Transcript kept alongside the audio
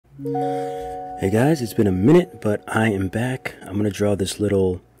Hey guys, it's been a minute, but I am back. I'm going to draw this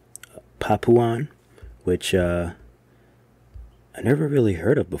little Papuan, which I never really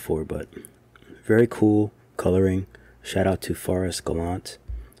heard of before, but very cool coloring. Shout out to Forrest Gallant.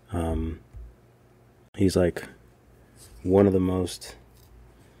 He's like one of the most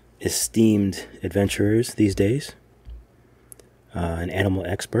esteemed adventurers these days, an animal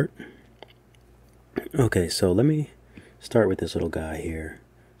expert. Okay, so let me start with this little guy here.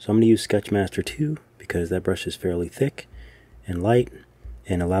 So I'm going to use Sketchmaster 2 because that brush is fairly thick and light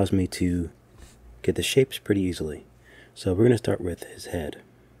and allows me to get the shapes pretty easily. So we're going to start with his head.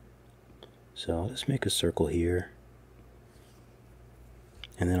 So I'll just make a circle here,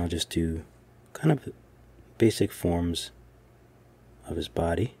 and then I'll just do kind of basic forms of his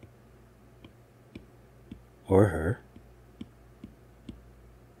body or her.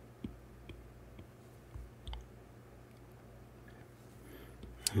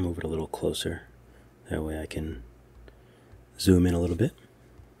 Move it a little closer, that way I can zoom in a little bit.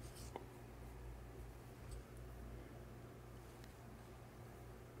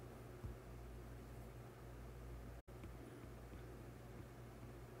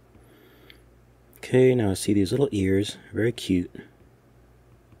 Okay, now I see these little ears, very cute.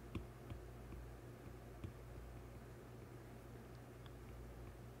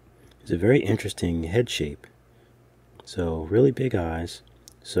 It's a very interesting head shape. So really big eyes.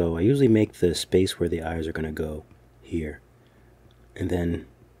 So I usually make the space where the eyes are going to go here. And then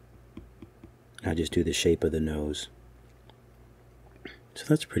I just do the shape of the nose. So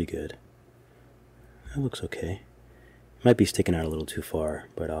that's pretty good. That looks okay. Might be sticking out a little too far,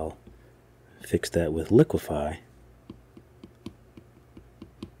 but I'll fix that with liquify.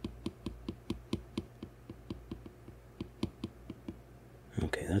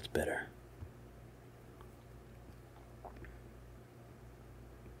 Okay, that's better.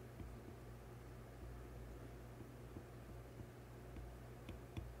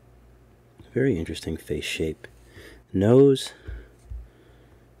 Very interesting face shape. Nose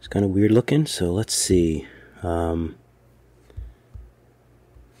is kind of weird looking, so let's see. Let's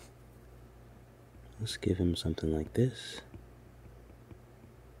give him something like this.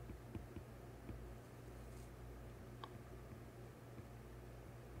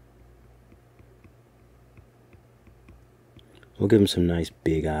 We'll give him some nice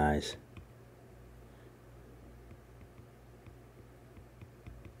big eyes.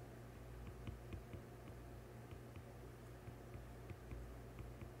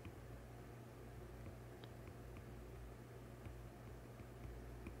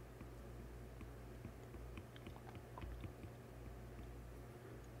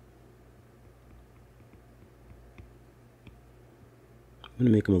 I'm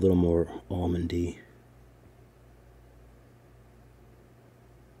going to make him a little more almondy.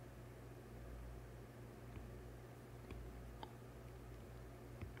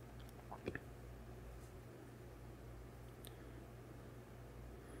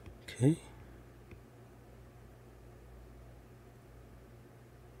 Okay.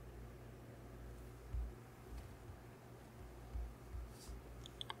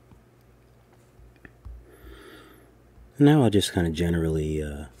 Now I'll just kind of generally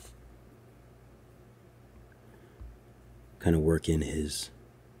kind of work in his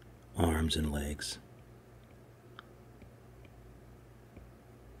arms and legs.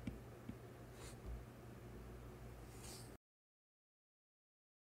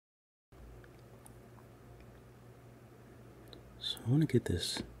 So I want to get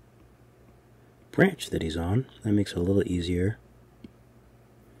this branch that he's on. That makes it a little easier.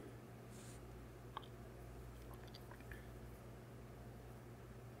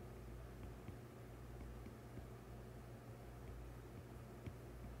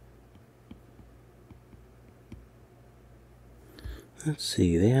 Let's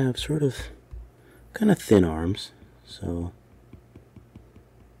see, they have sort of kind of thin arms, so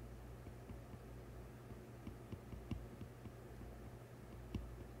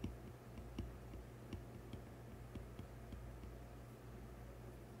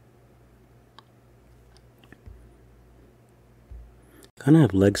kind of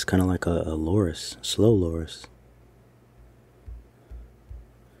have legs kind of like a loris, slow loris.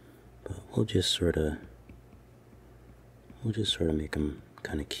 But we'll just sort of make them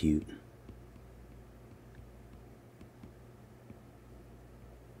kind of cute.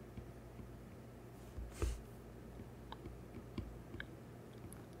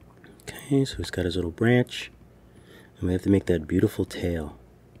 Okay, so he's got his little branch, and we have to make that beautiful tail.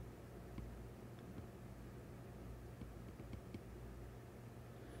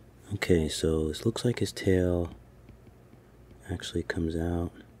 Okay, so this looks like his tail actually comes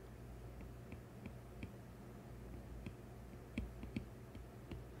out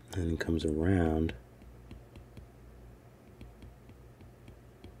and then comes around.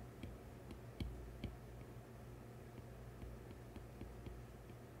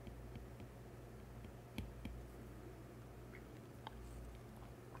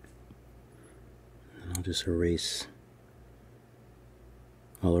 And I'll just erase.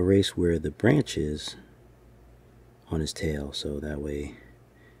 I'll erase where the branch is on his tail, so that way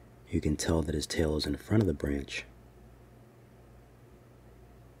you can tell that his tail is in front of the branch.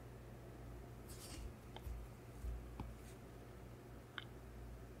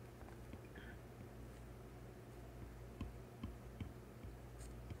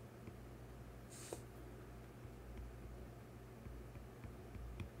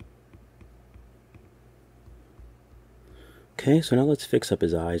 Okay, so now let's fix up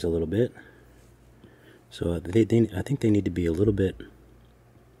his eyes a little bit. So I think they need to be a little bit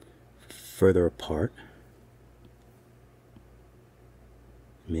further apart.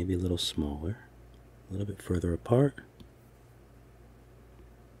 Maybe a little smaller. A little bit further apart.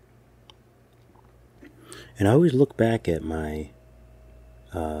 And I always look back at my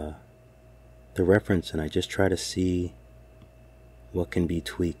the reference and I just try to see what can be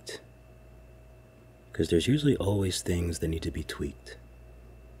tweaked. Because there's usually always things that need to be tweaked.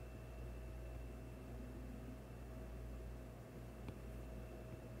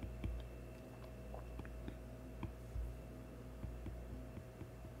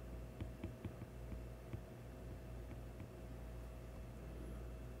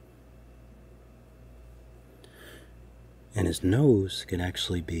 And his nose can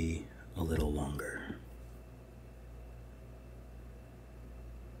actually be a little longer.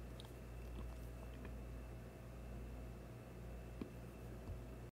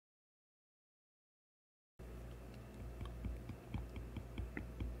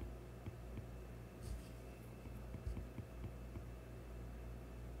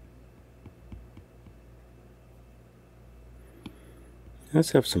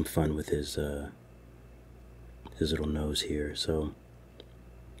 Let's have some fun with his little nose here. So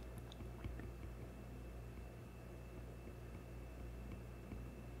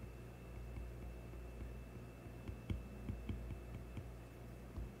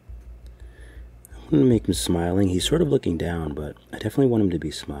I want to make him smiling. He's sort of looking down, but I definitely want him to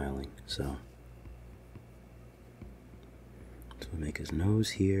be smiling. So we'll make his nose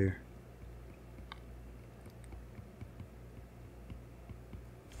here.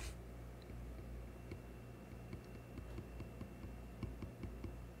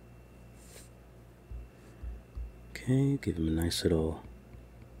 Okay, give him a nice little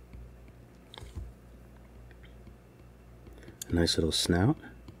snout.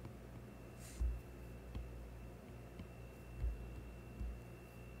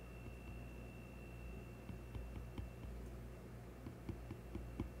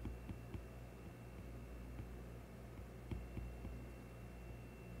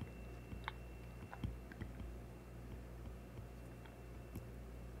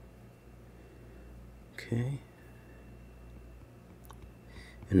 Okay.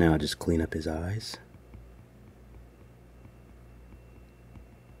 And now I'll just clean up his eyes.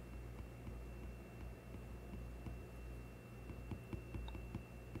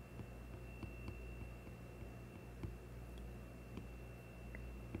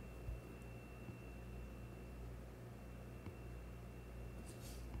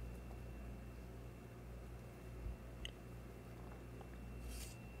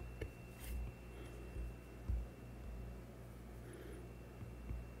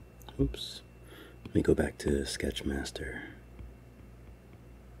 Oops. Let me go back to Sketchmaster.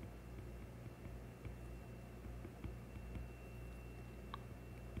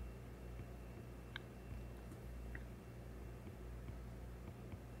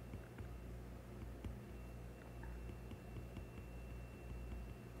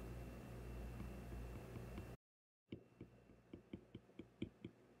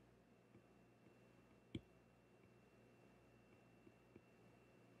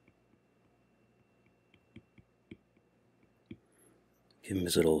 Give him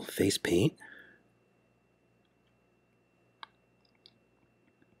his little face paint.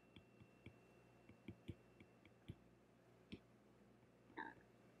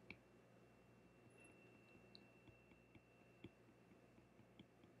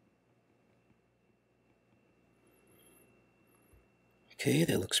 Okay,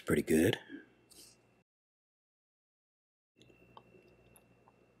 that looks pretty good.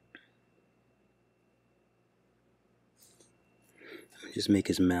 Just make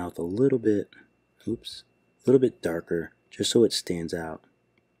his mouth a little bit, oops, a little bit darker, just so it stands out.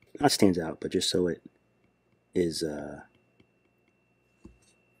 Not stands out, but just so it is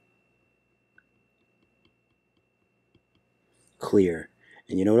clear.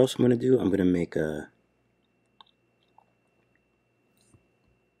 And you know what else I'm going to do? I'm going to make a...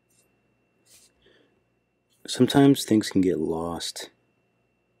 Sometimes things can get lost.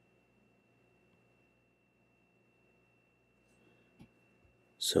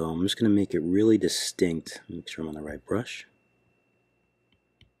 So I'm just going to make it really distinct. Make sure I'm on the right brush.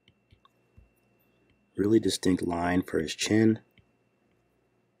 Really distinct line for his chin.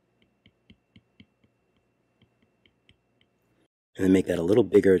 And then make that a little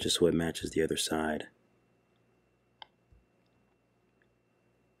bigger just so it matches the other side.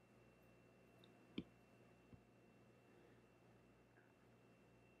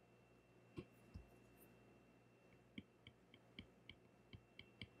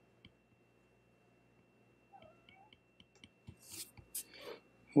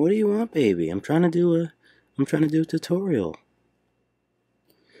 What do you want, baby? I'm trying to do a tutorial.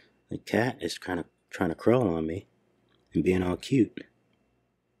 The cat is trying to crawl on me and being all cute.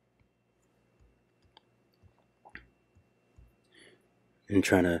 And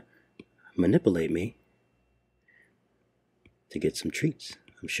trying to manipulate me to get some treats,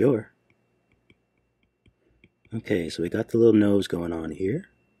 I'm sure. Okay, so we got the little nose going on here.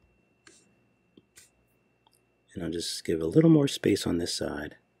 And I'll just give a little more space on this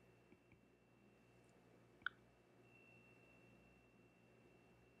side.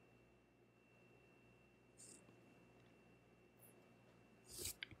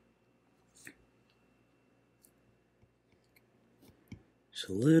 Just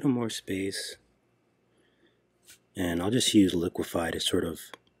a little more space. And I'll just use Liquify to sort of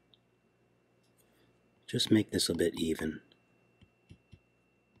just make this a bit even.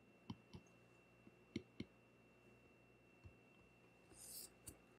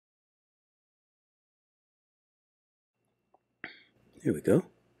 There we go.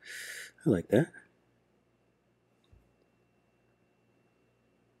 I like that.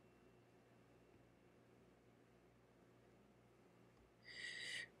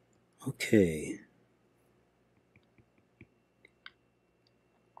 Okay.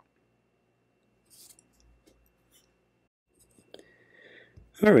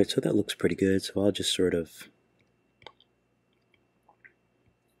 Alright, so that looks pretty good. So I'll just sort of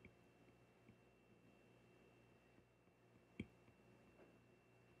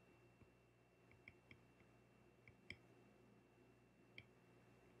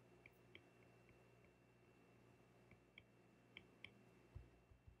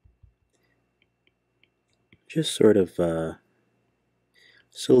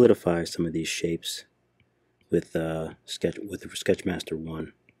solidify some of these shapes with Sketchmaster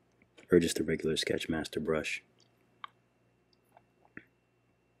 1 or just the regular Sketchmaster brush.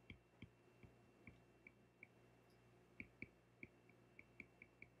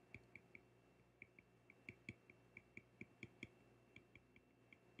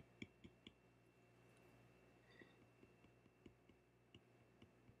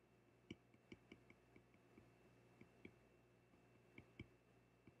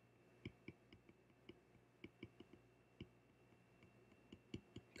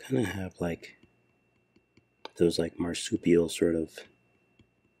 Kind of have like those like marsupial sort of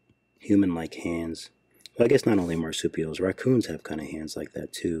human-like hands. Well, I guess not only marsupials, raccoons have kind of hands like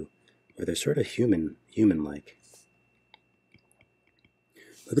that too, where they're sort of human-like.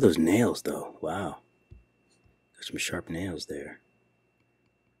 Look at those nails though, wow. Got some sharp nails there.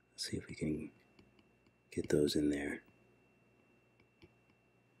 Let's see if we can get those in there.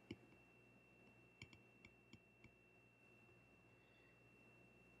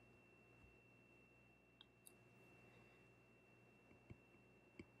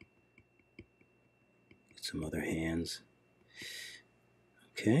 Get some other hands.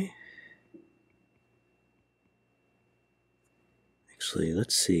 Okay. Actually,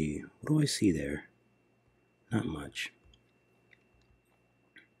 let's see. What do I see there? Not much.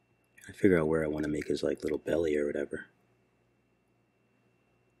 I figure out where I want to make his like little belly or whatever.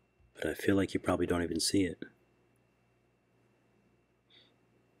 But I feel like you probably don't even see it.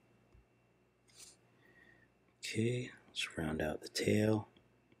 Okay, let's round out the tail.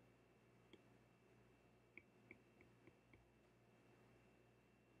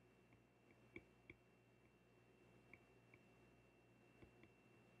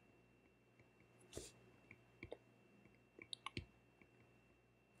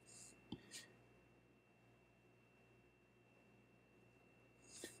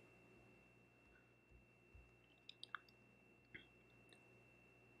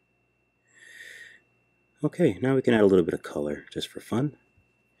 Okay, now we can add a little bit of color just for fun.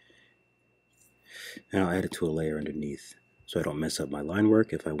 And I'll add it to a layer underneath so I don't mess up my line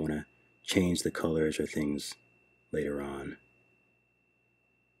work if I want to change the colors or things later on.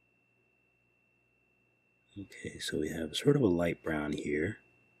 Okay, so we have sort of a light brown here.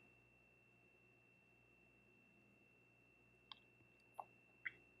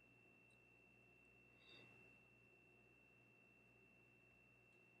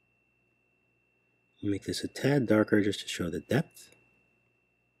 Make this a tad darker just to show the depth.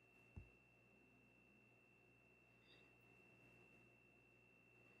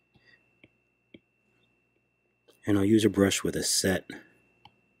 And I'll use a brush with a set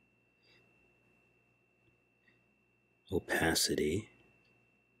opacity.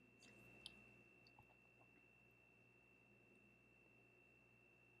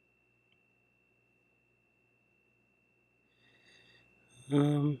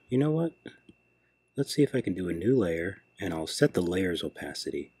 You know what? Let's see if I can do a new layer, and I'll set the layer's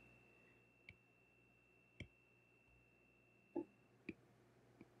opacity.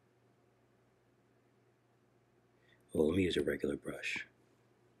 Well, let me use a regular brush.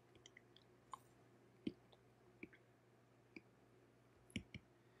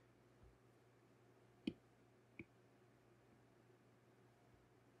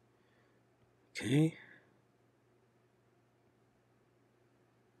 Okay.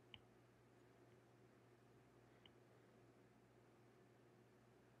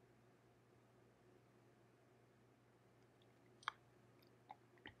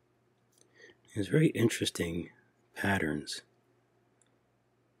 It's very interesting patterns.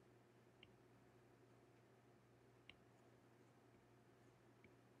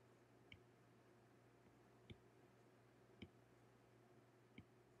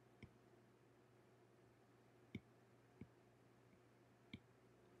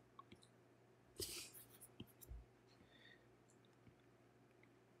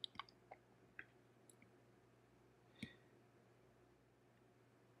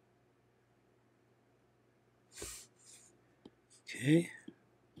 Okay.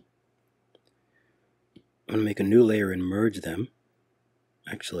 I'm going to make a new layer and merge them.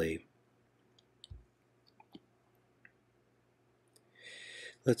 Actually,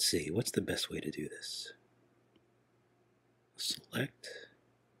 let's see, what's the best way to do this? Select.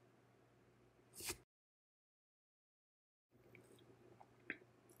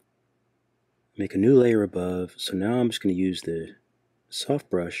 Make a new layer above. So now I'm just going to use the soft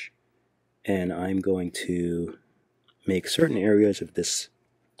brush, and I'm going to make certain areas of this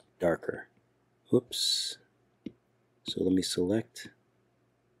darker. Whoops. So let me select.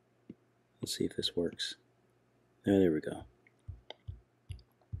 Let's see if this works. There we go.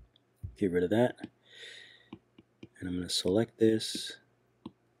 Get rid of that. And I'm going to select this.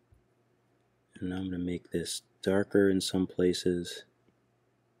 And I'm going to make this darker in some places.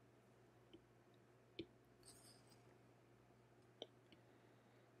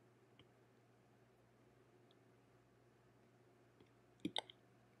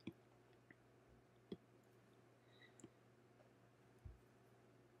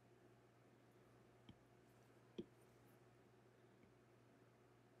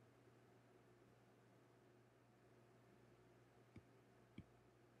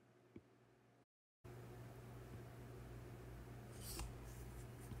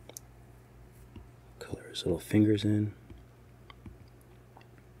 Color his little fingers in.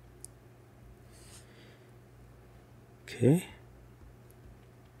 Okay.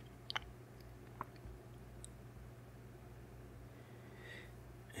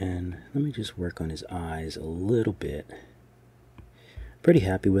 And let me just work on his eyes a little bit. Pretty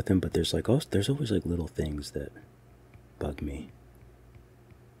happy with him, but there's always like little things that bug me.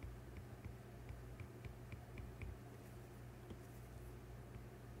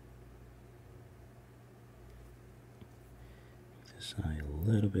 This eye a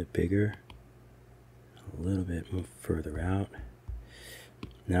little bit bigger, a little bit further out.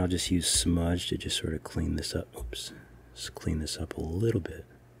 Now I'll just use smudge to just sort of clean this up. Oops, just clean this up a little bit.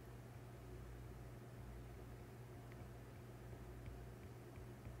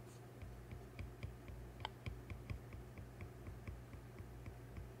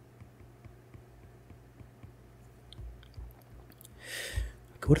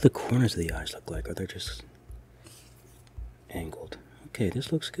 What do the corners of the eyes look like? Are they just angled? Okay,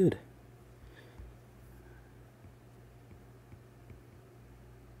 this looks good.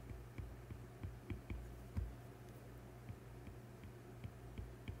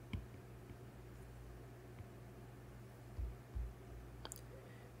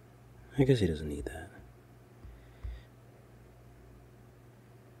 I guess he doesn't need that.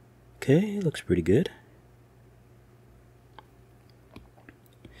 Okay, looks pretty good.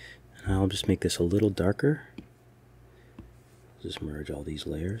 And I'll just make this a little darker. Just merge all these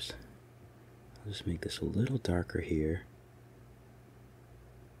layers. I'll just make this a little darker here.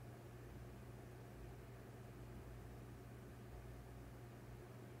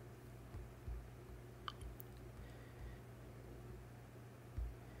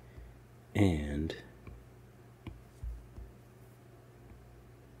 And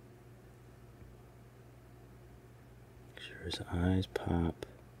make sure his eyes pop.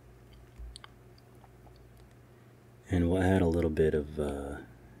 And we'll add a little bit of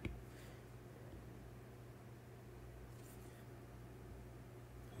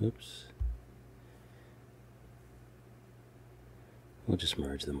oops. We'll just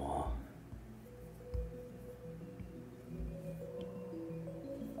merge them all.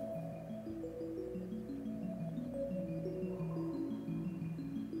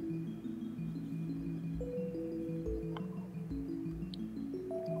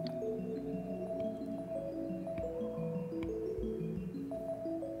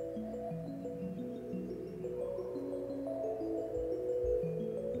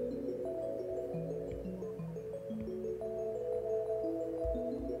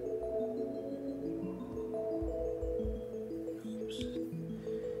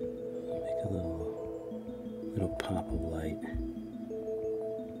 Little pop of light.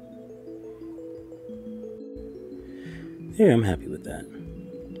 Yeah, I'm happy with that.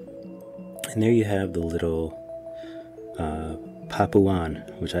 And there you have the little Papuan,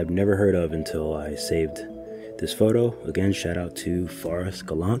 which I've never heard of until I saved this photo. Again, shout out to Forrest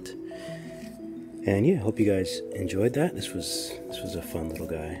Gallant. And yeah, hope you guys enjoyed that. This was a fun little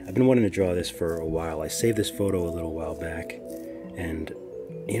guy. I've been wanting to draw this for a while. I saved this photo a little while back, and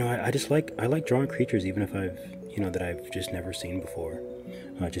you know, I like drawing creatures, even if that I've just never seen before.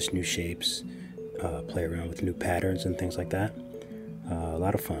 Just new shapes, play around with new patterns and things like that. A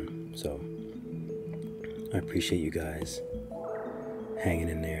lot of fun. So I appreciate you guys hanging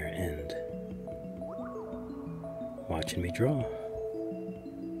in there and watching me draw.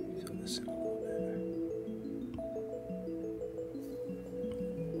 Fill this in a little bit.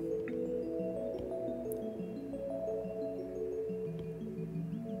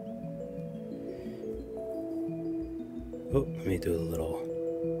 Oh, let me do a little.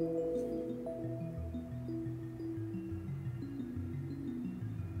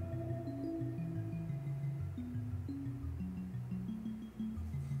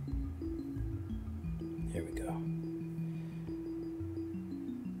 Here we go.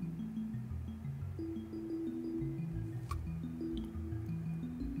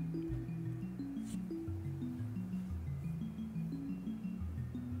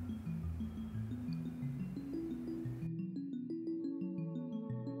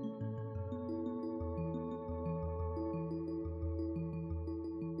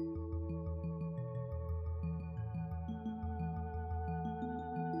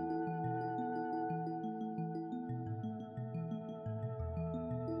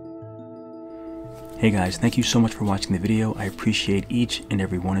 Hey guys, thank you so much for watching the video. I appreciate each and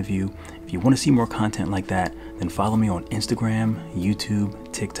every one of you. If you want to see more content like that, then follow me on Instagram,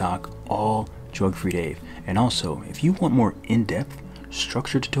 YouTube, TikTok, all Drug Free Dave. And also, if you want more in-depth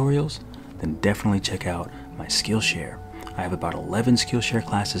structured tutorials, then definitely check out my Skillshare. I have about 11 Skillshare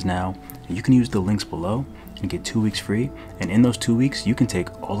classes now, and you can use the links below and get 2 weeks free. And in those 2 weeks, you can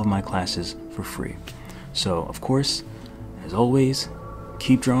take all of my classes for free. So, of course, as always,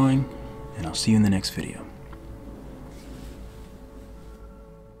 keep drawing, and I'll see you in the next video.